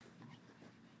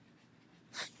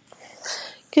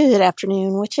Good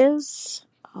afternoon, witches.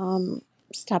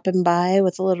 Stopping by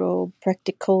with a little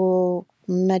practical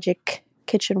magic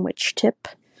kitchen witch tip.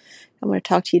 I'm going to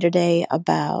talk to you today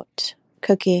about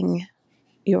cooking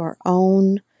your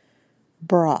own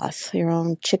broth, your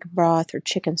own chicken broth or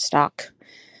chicken stock.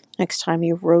 Next time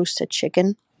you roast a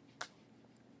chicken,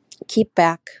 keep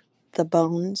back the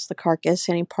bones, the carcass,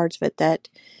 any parts of it that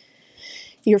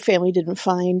your family didn't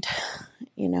find,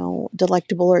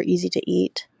 delectable or easy to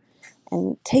eat,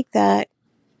 and take that.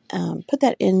 Put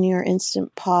that in your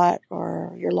Instant Pot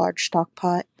or your large stock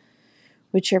pot,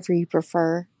 whichever you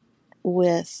prefer,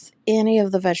 with any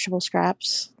of the vegetable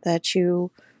scraps that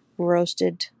you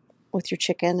roasted with your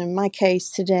chicken. In my case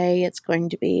today, it's going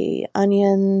to be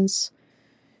onions,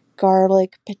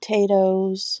 garlic,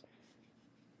 potatoes,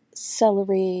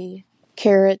 celery,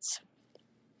 carrots.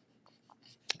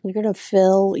 You're going to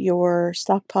fill your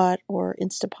stock pot or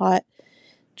Instant Pot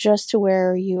just to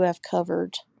where you have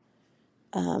covered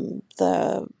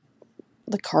the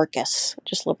carcass. I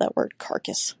just love that word,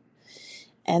 carcass.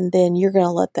 And then you're going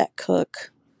to let that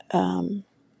cook.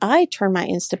 I turn my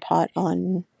Instant Pot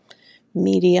on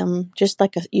medium,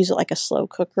 use it like a slow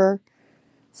cooker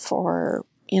for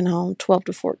 12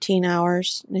 to 14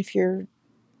 hours. And if you're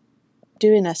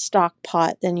doing a stock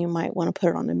pot, then you might want to put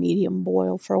it on a medium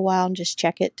boil for a while and just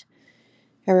check it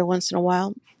every once in a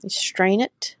while. You strain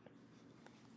it,